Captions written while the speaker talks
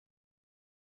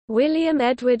William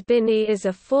Edward Binney is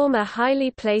a former highly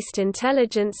placed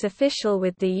intelligence official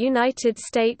with the United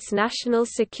States National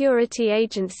Security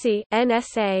Agency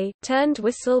 (NSA) turned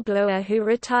whistleblower who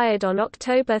retired on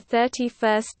October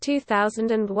 31,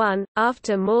 2001,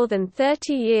 after more than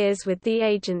 30 years with the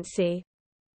agency.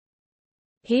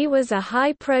 He was a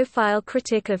high-profile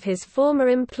critic of his former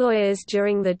employers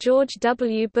during the George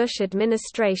W. Bush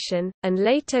administration, and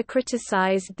later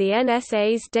criticized the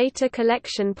NSA's data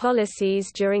collection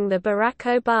policies during the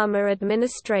Barack Obama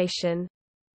administration.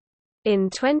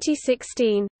 In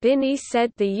 2016, Binney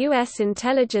said the U.S.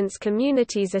 intelligence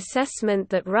community's assessment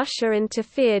that Russia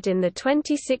interfered in the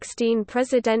 2016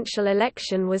 presidential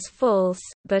election was false,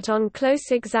 but on close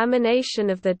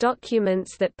examination of the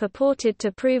documents that purported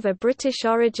to prove a British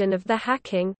origin of the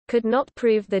hacking, could not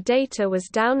prove the data was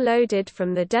downloaded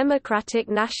from the Democratic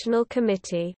National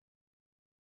Committee.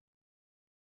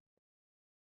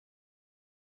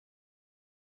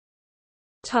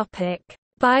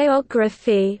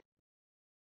 Biography.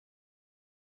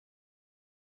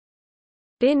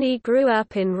 Binney grew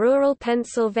up in rural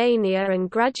Pennsylvania and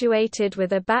graduated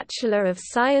with a Bachelor of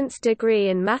Science degree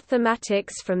in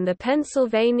mathematics from the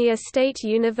Pennsylvania State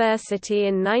University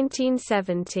in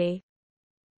 1970.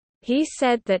 He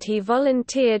said that he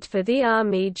volunteered for the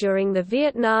Army during the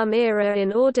Vietnam era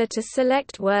in order to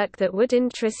select work that would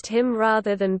interest him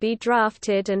rather than be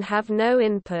drafted and have no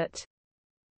input.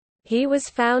 He was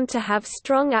found to have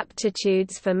strong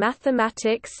aptitudes for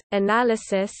mathematics,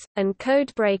 analysis, and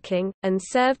code breaking, and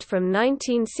served from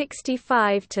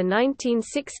 1965 to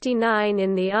 1969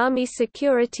 in the Army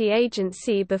Security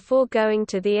Agency before going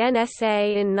to the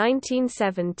NSA in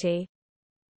 1970.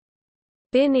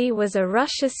 Binney was a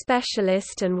Russia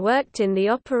specialist and worked in the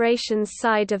operations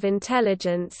side of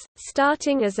intelligence,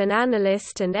 starting as an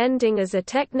analyst and ending as a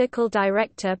technical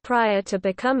director prior to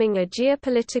becoming a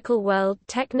geopolitical world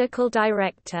technical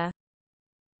director.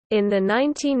 In the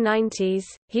 1990s,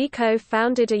 he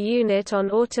co-founded a unit on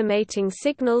automating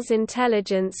signals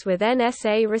intelligence with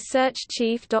NSA research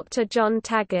chief Dr. John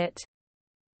Taggart.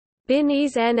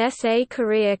 Binney's NSA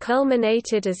career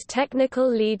culminated as technical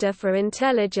leader for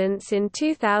intelligence in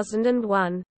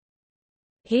 2001.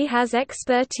 He has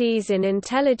expertise in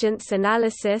intelligence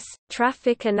analysis,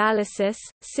 traffic analysis,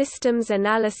 systems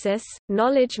analysis,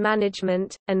 knowledge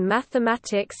management, and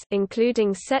mathematics,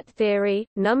 including set theory,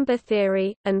 number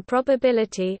theory, and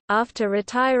probability. After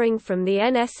retiring from the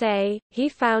NSA, he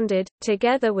founded,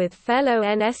 together with fellow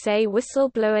NSA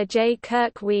whistleblower J.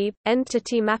 Kirk Wiebe,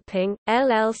 Entity Mapping,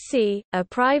 LLC, a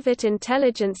private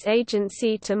intelligence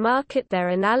agency to market their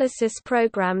analysis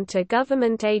program to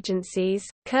government agencies.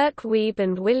 Kirk Wiebe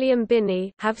and William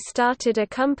Binney have started a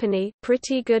company,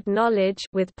 Pretty Good Knowledge,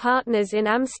 with partners in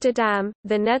Amsterdam,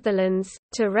 the Netherlands,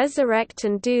 to resurrect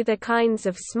and do the kinds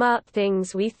of smart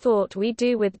things we thought we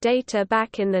do with data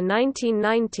back in the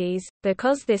 1990s,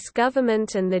 because this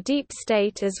government and the deep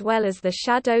state as well as the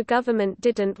shadow government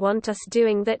didn't want us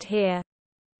doing that here.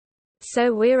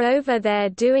 So we're over there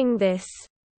doing this.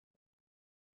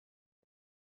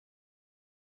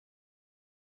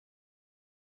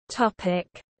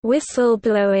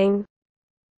 Whistleblowing.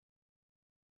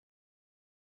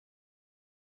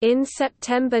 In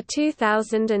September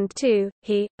 2002,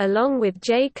 he, along with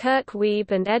J. Kirk Wiebe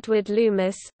and Edward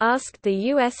Loomis, asked the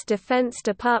U.S. Defense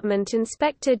Department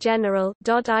Inspector General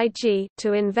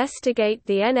to investigate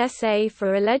the NSA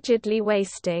for allegedly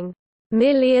wasting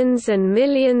millions and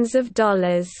millions of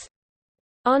dollars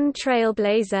on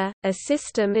Trailblazer, a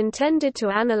system intended to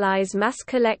analyze mass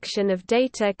collection of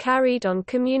data carried on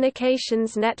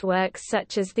communications networks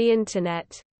such as the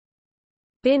Internet.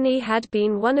 Binney had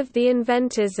been one of the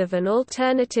inventors of an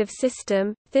alternative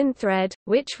system, ThinThread,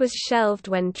 which was shelved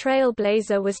when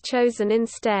Trailblazer was chosen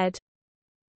instead.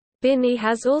 Binney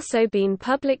has also been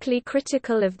publicly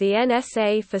critical of the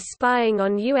NSA for spying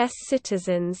on U.S.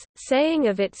 citizens, saying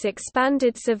of its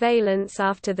expanded surveillance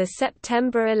after the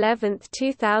September 11,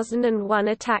 2001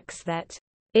 attacks that,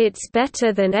 "It's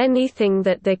better than anything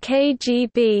that the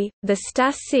KGB, the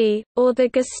Stasi, or the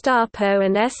Gestapo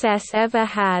and SS ever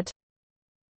had,"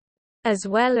 as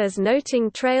well as noting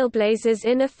Trailblazer's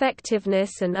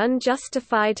ineffectiveness and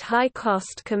unjustified high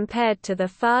cost compared to the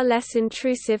far less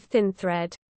intrusive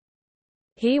ThinThread.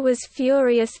 He was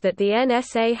furious that the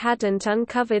NSA hadn't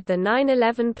uncovered the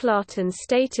 9/11 plot and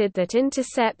stated that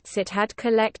intercepts it had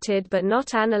collected but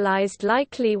not analyzed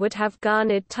likely would have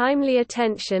garnered timely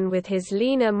attention with his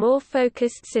leaner, more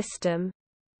focused system.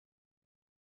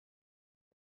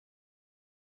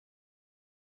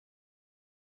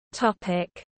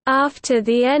 After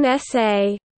the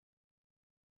NSA.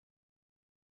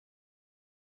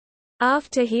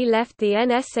 After he left the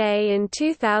NSA in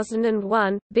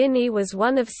 2001, Binney was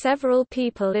one of several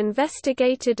people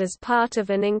investigated as part of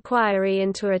an inquiry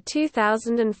into a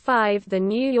 2005 The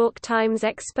New York Times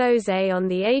exposé on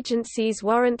the agency's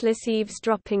warrantless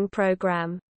eavesdropping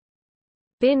program.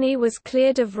 Binney was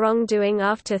cleared of wrongdoing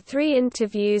after 3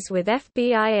 interviews with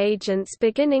FBI agents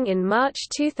beginning in March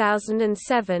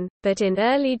 2007, but in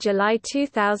early July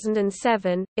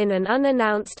 2007, in an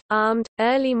unannounced, armed,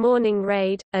 early morning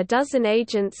raid, a dozen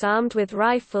agents armed with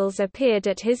rifles appeared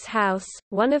at his house,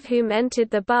 one of whom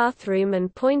entered the bathroom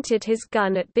and pointed his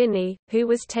gun at Binney, who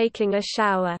was taking a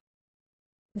shower.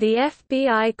 The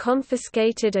FBI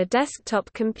confiscated a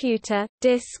desktop computer,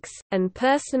 disks, and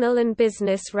personal and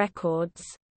business records.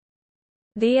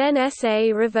 The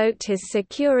NSA revoked his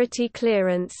security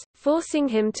clearance, forcing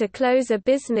him to close a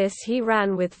business he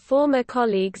ran with former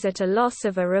colleagues at a loss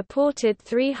of a reported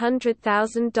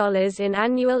 $300,000 in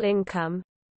annual income.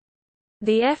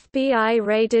 The FBI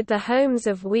raided the homes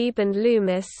of Wiebe and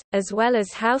Loomis, as well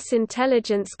as House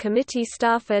Intelligence Committee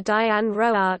staffer Diane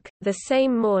Roark, the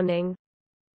same morning.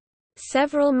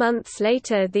 Several months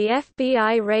later, the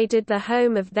FBI raided the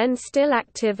home of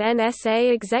then-still-active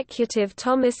NSA executive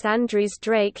Thomas Andrews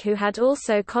Drake, who had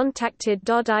also contacted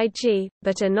 .ig,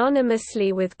 but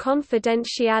anonymously with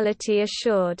confidentiality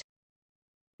assured.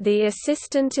 The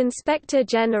Assistant Inspector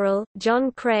General,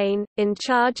 John Crane, in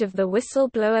charge of the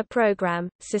whistleblower program,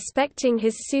 suspecting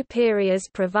his superiors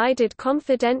provided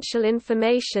confidential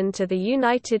information to the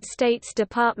United States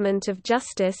Department of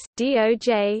Justice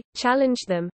 (DOJ), challenged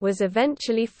them, was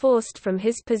eventually forced from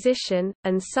his position,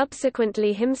 and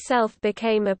subsequently himself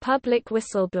became a public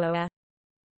whistleblower.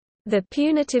 The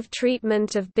punitive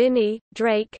treatment of Binney,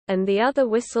 Drake, and the other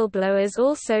whistleblowers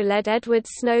also led Edward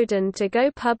Snowden to go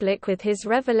public with his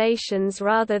revelations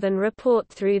rather than report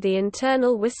through the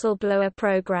internal whistleblower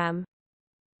program.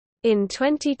 In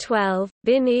 2012,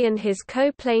 Binney and his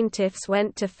co-plaintiffs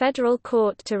went to federal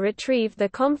court to retrieve the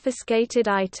confiscated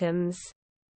items.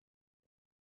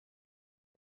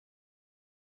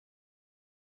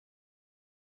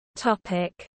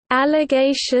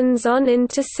 Allegations on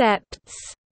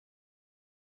intercepts.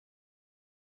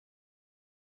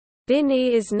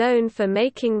 Binney is known for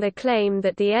making the claim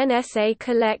that the NSA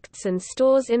collects and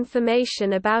stores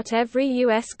information about every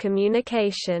U.S.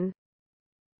 communication.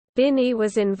 Binney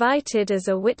was invited as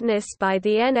a witness by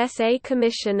the NSA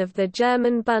Commission of the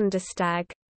German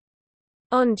Bundestag.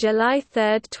 On July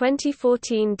 3,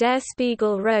 2014, Der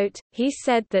Spiegel wrote, he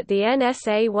said that the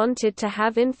NSA wanted to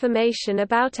have information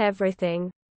about everything.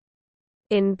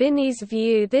 In Binney's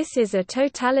view, this is a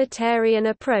totalitarian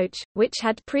approach, which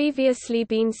had previously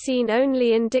been seen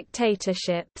only in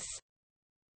dictatorships.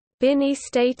 Binney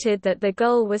stated that the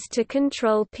goal was to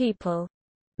control people.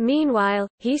 Meanwhile,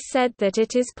 he said that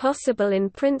it is possible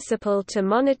in principle to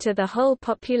monitor the whole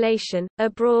population,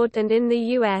 abroad and in the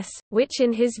U.S., which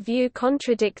in his view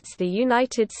contradicts the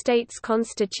United States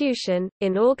Constitution.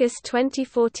 In August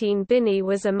 2014, Binney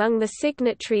was among the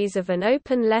signatories of an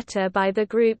open letter by the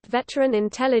group Veteran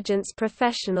Intelligence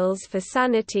Professionals for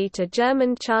Sanity to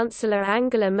German Chancellor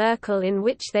Angela Merkel, in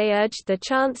which they urged the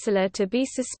Chancellor to be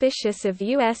suspicious of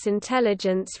U.S.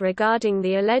 intelligence regarding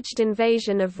the alleged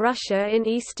invasion of Russia in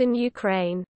eastern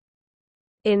Ukraine.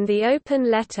 In the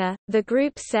open letter, the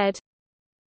group said,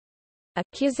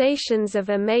 accusations of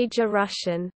a major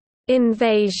Russian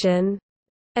invasion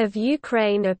of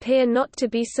Ukraine appear not to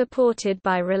be supported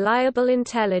by reliable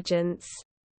intelligence.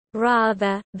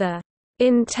 Rather, the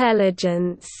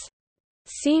intelligence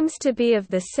seems to be of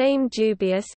the same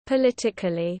dubious,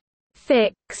 politically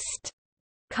fixed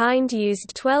kind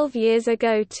used 12 years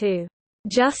ago to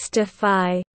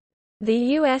justify the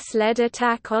U.S.-led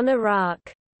attack on Iraq.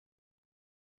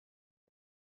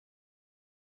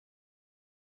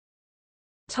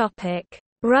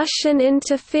 Russian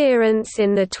interference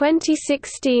in the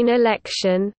 2016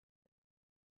 election.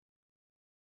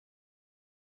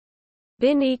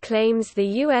 Binney claims the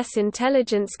U.S.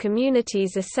 intelligence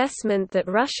community's assessment that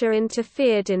Russia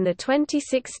interfered in the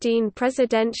 2016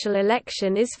 presidential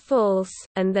election is false,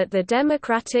 and that the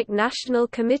Democratic National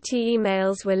Committee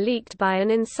emails were leaked by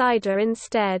an insider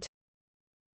instead.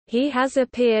 He has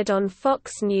appeared on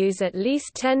Fox News at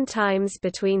least 10 times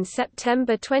between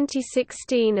September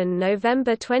 2016 and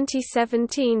November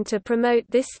 2017 to promote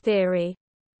this theory.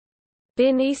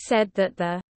 Binney said that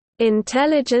the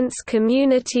intelligence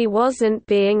community wasn't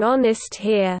being honest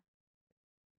here.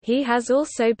 He has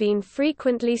also been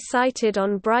frequently cited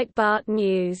on Breitbart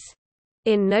News.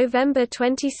 In November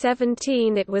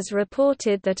 2017 it was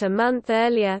reported that a month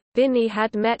earlier, Binney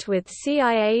had met with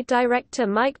CIA Director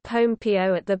Mike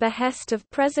Pompeo at the behest of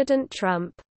President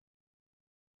Trump.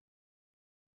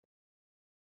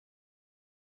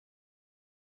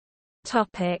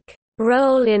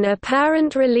 Role in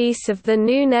apparent release of the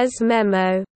Nunes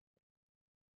Memo.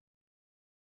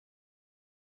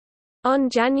 On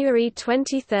January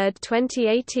 23,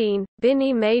 2018,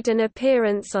 Binney made an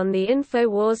appearance on the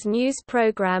InfoWars news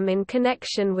program in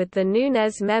connection with the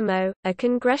Nunes Memo, a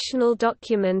congressional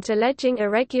document alleging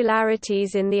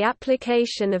irregularities in the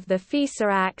application of the FISA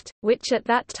Act, which at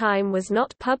that time was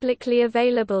not publicly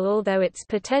available, although its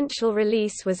potential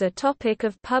release was a topic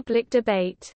of public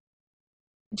debate.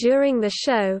 During the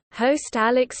show, host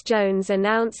Alex Jones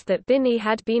announced that Binney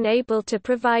had been able to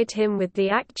provide him with the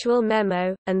actual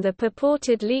memo, and the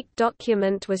purported leaked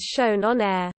document was shown on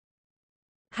air.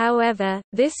 However,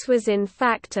 this was in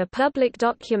fact a public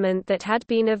document that had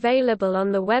been available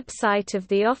on the website of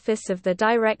the Office of the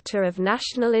Director of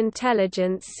National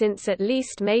Intelligence since at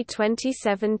least May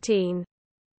 2017.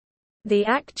 The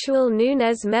actual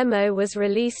Nunes Memo was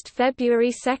released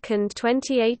February 2,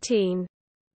 2018.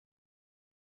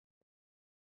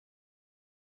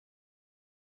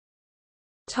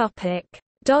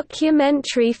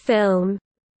 Documentary film.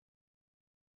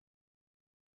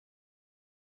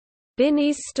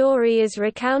 Binney's story is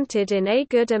recounted in A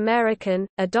Good American,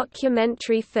 a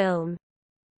documentary film.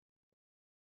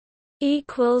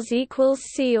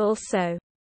 See also